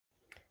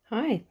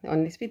Hi,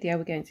 on this video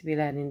we're going to be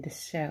learning the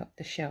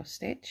shell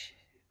stitch.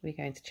 We're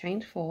going to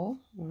chain 4,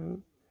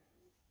 1,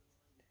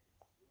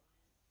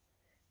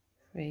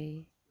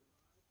 3,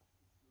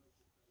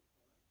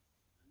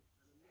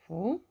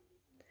 4,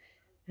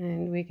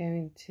 and we're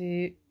going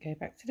to go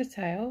back to the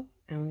tail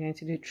and we're going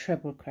to do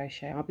treble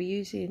crochet. I'll be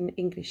using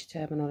English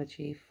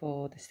terminology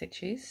for the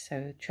stitches,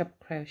 so treble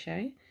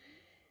crochet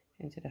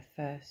into the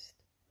first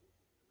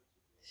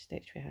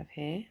stitch we have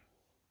here.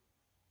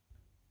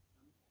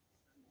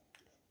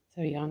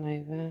 So yarn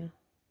over,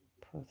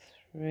 pull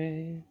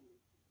through,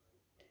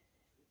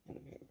 and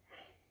over.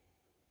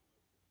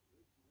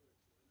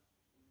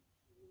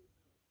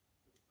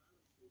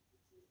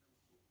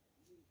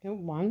 Go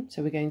 1,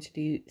 so we're going to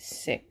do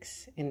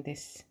 6 in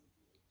this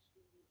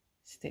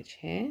stitch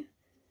here,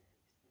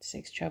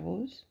 6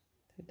 trebles.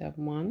 So we've done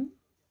 1,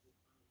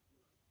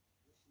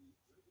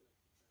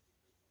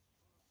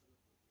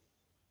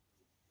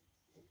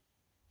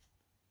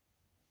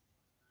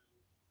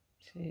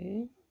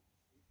 2,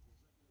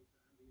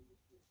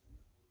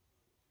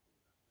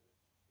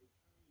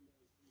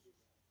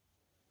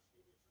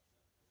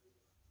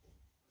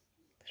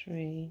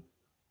 3,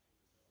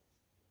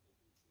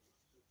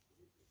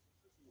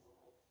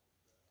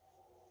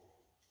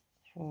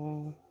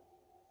 4,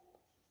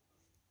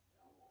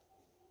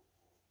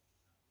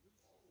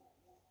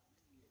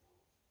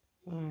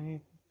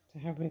 5. So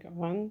have we got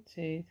 1,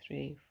 2,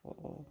 3,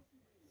 4,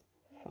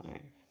 5,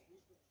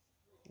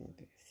 and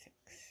 6.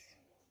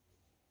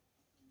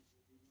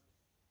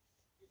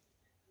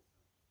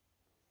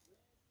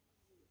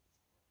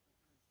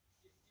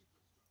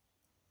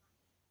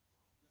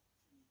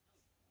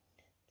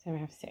 So we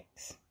have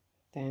 6.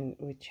 Then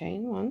we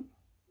chain 1.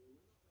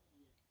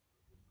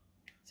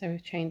 So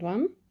we've chained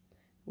 1.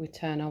 We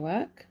turn our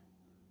work,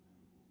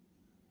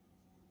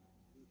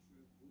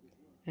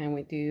 and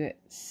we do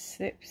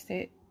slip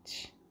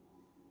stitch,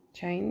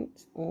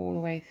 chains all the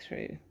way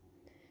through.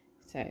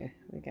 So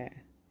we go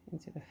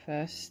into the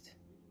first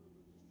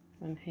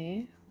one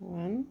here,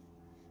 1,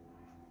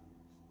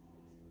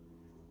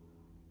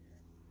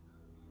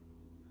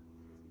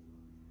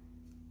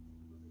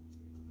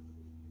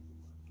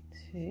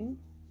 2,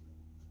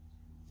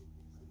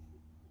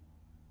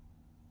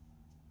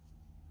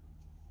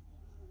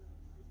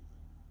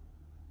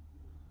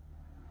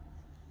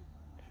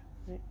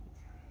 3,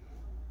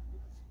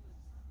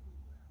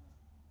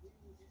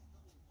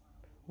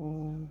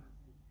 4,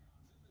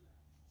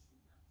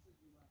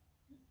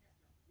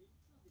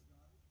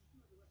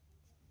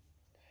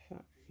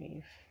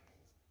 5,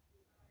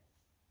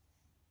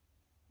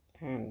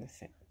 and the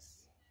 6.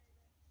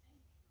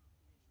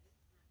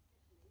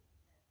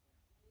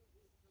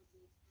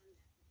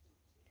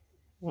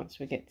 Once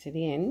we get to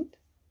the end,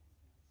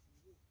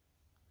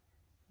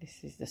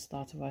 this is the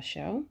start of our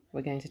shell.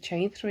 We're going to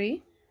chain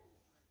 3,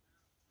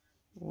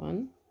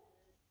 1,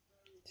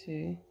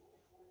 2,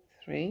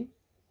 3,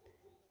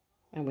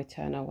 and we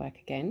turn our work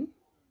again,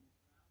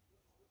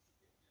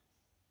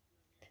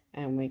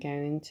 and we're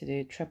going to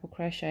do treble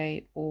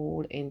crochet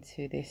all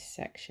into this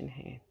section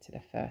here to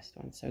the first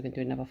one. So we're going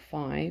to do another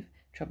 5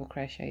 treble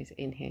crochets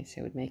in here,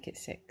 so it would make it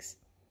 6.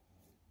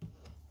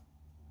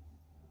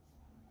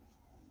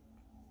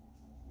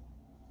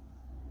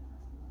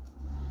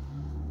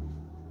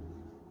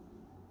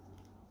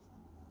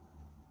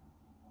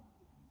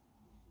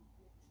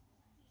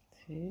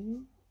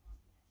 Two,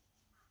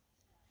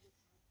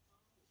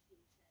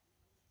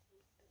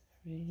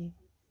 3,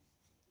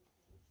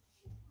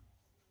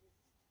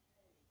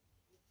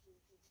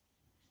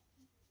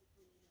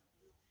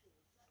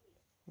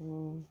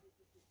 4,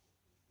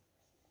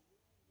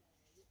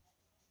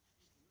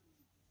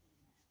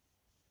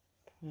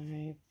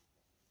 5,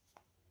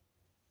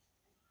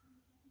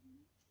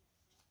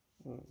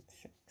 and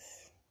 6.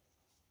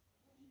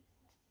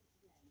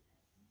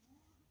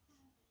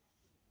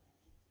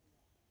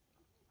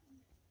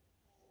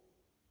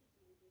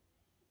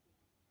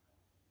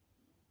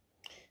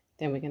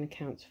 Then we're going to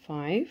count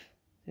 5.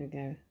 So we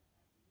go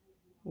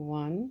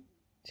 1,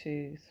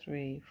 2,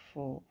 3,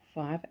 4,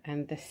 5,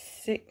 and the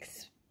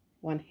 6th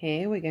one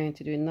here we're going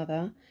to do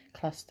another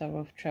cluster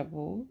of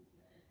treble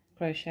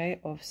crochet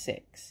of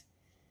 6.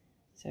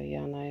 So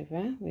yarn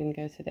over, we're going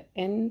to go to the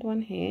end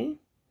one here,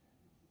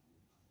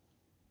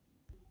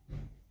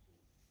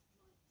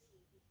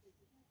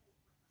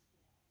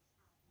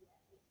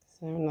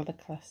 so another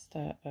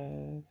cluster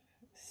of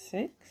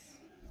 6,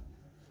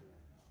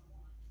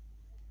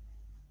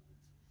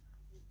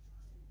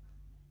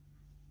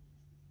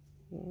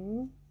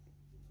 one,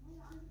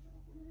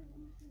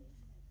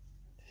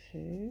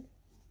 2,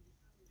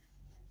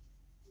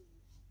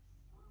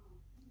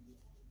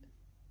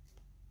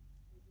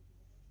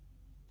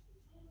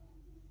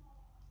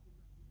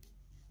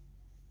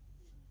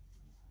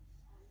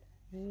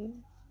 3,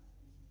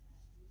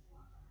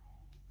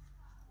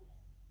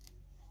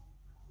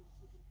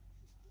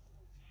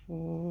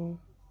 4,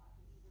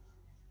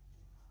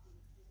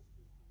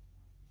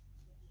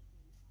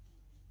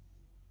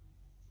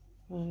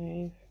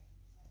 5,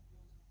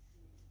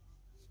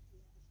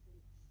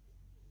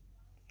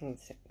 and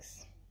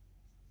 6.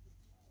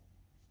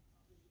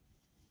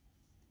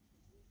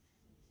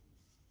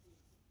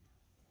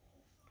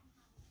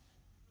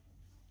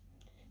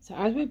 So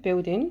as we're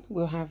building,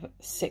 we had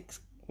 6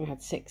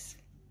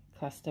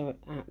 cluster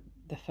at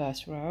the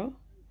first row,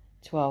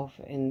 12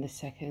 in the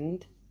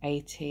second,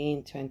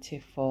 18,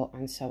 24,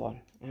 and so on,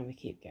 and we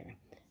keep going.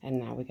 And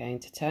now we're going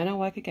to turn our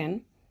work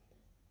again.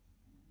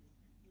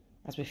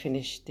 As we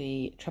finish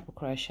the treble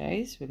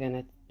crochets, we're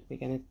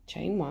gonna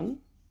chain 1,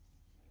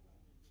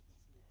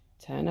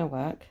 turn our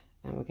work,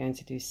 and we're going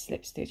to do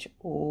slip stitch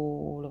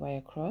all the way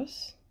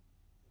across.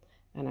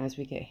 And as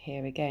we get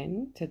here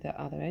again to the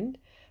other end,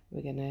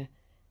 we're gonna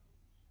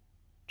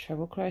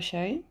treble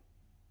crochet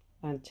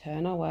and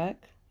turn our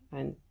work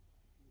and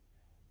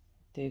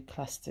do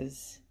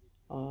clusters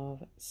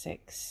of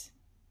 6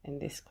 in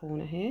this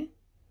corner here.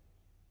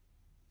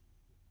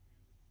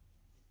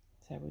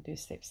 So we'll do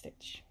slip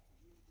stitch.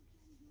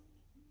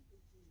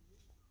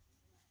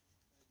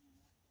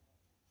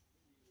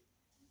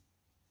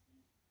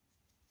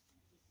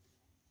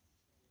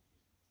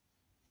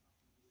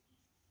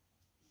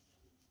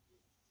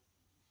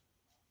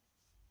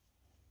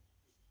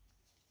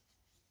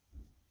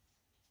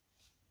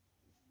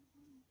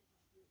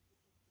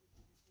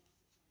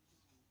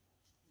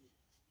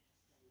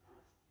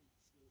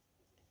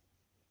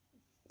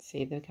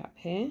 See the gap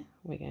here?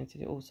 We're going to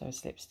do also a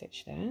slip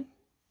stitch there.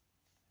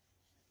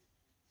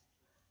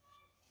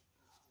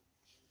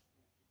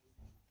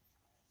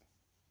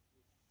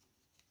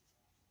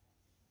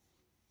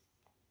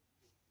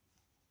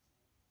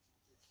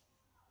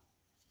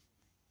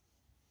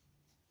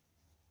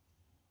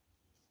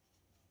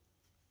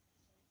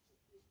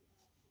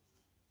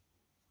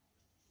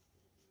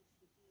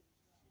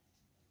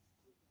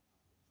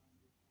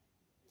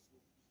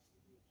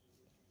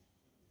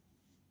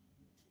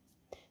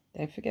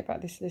 Don't forget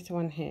about this little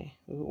one here,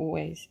 who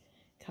always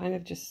kind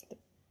of just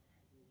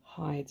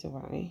hides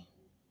away.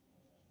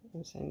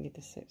 Also need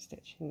the slip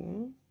stitch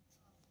in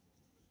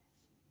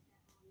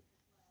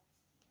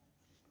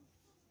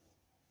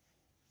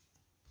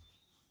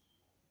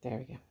there. There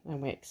we go,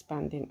 and we're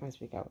expanding as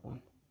we go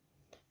on.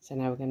 So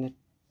now we're going to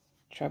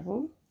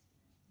treble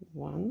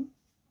 1,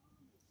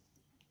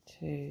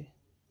 2,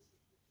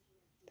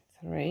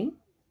 3.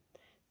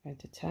 We're going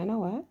to turn our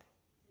work,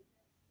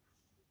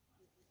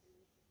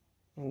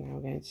 and now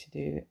we're going to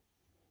do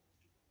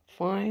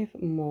 5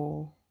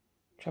 more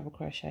treble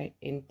crochet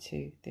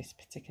into this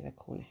particular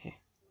corner here.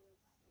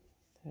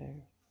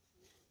 So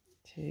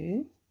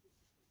 2,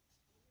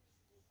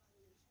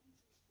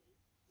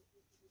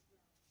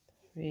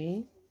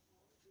 3,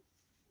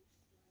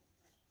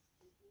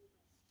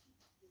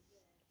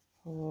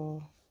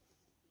 4,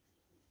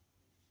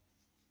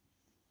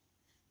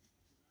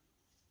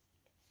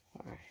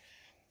 5.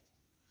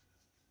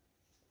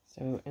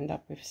 So we'll end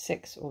up with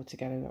 6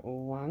 altogether.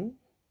 1,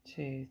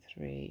 2,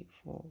 3,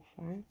 4,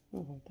 5. Oh,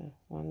 well done.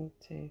 1,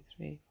 2,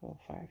 3, 4,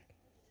 5.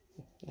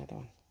 Another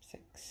one.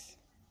 6.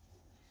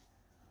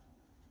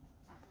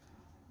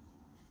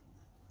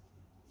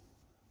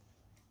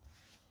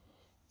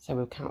 So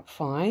we'll count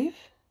 5,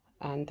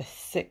 and the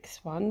 6th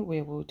one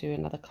we will do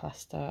another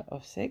cluster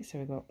of 6. So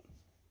we've got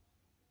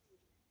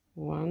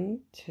 1,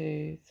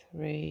 2,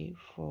 3,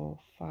 4,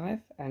 5,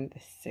 and the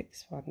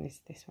 6th one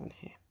is this one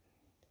here.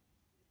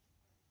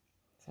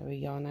 So we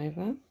yarn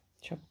over,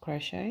 treble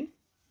crochet,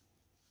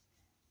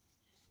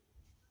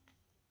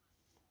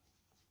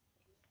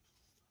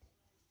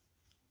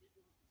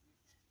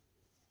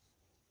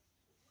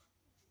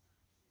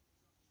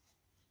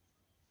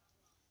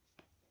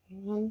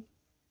 one,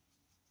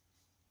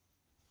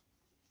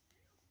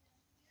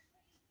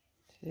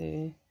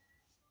 2,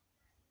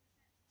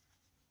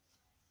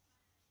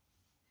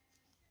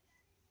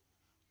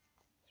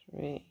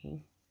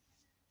 3,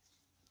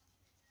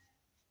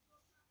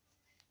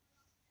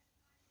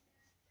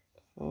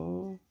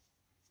 4,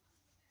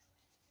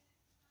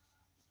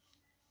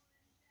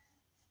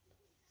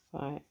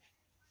 5,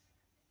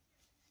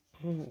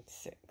 and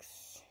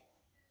 6.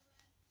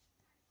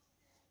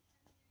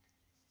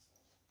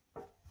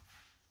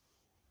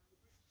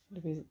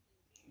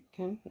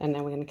 Okay, and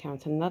now we're going to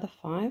count another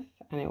 5,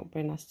 and it will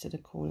bring us to the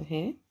corner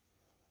here.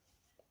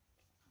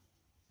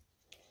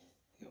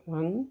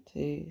 1,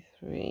 2,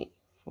 3,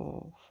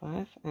 4,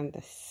 5, and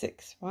the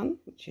 6th one,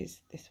 which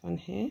is this one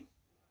here.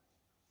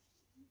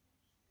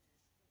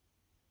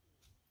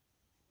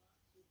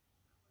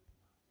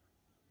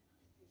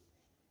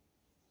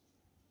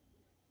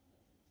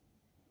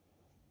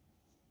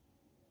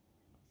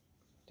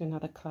 Do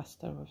another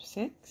cluster of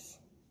 6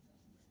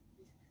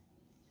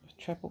 with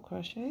treble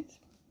crochets.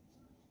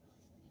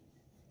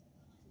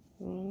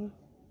 1,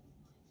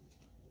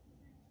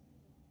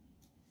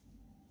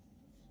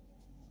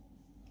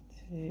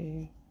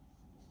 2,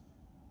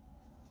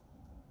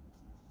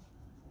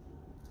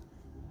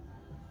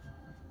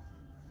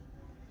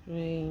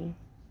 3,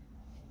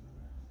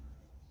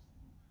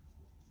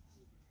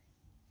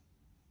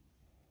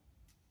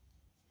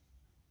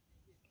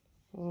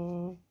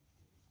 4,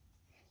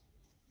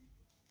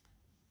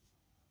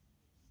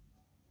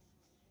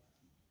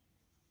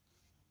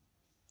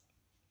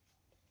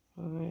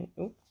 5,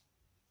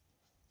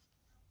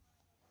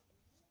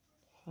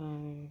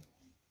 5,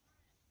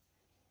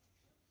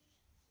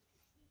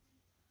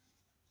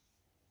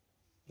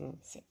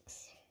 and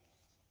 6.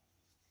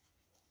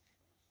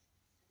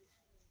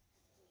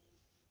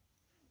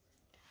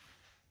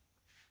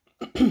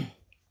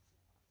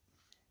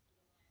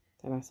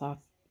 So that's our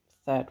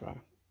third row.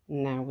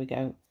 Now we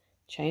go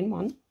chain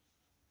 1,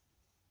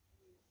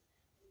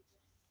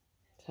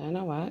 turn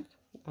our work,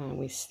 and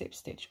we slip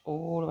stitch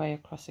all the way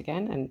across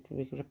again, and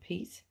we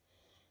repeat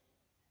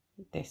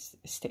this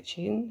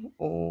stitching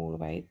all the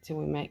way till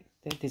we make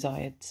the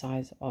desired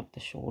size of the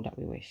shawl that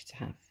we wish to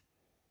have.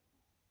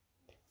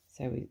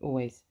 So we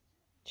always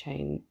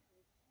chain,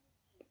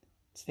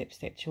 slip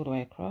stitch all the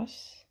way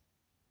across,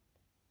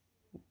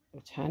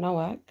 turn our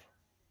work,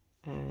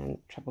 and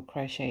treble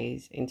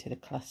crochets into the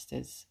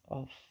clusters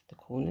of the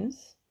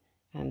corners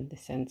and the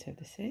center of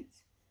the six.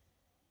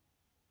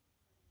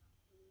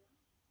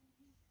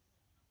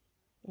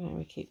 And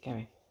we keep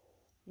going.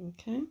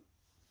 Okay,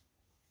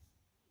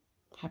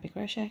 happy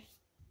crochet.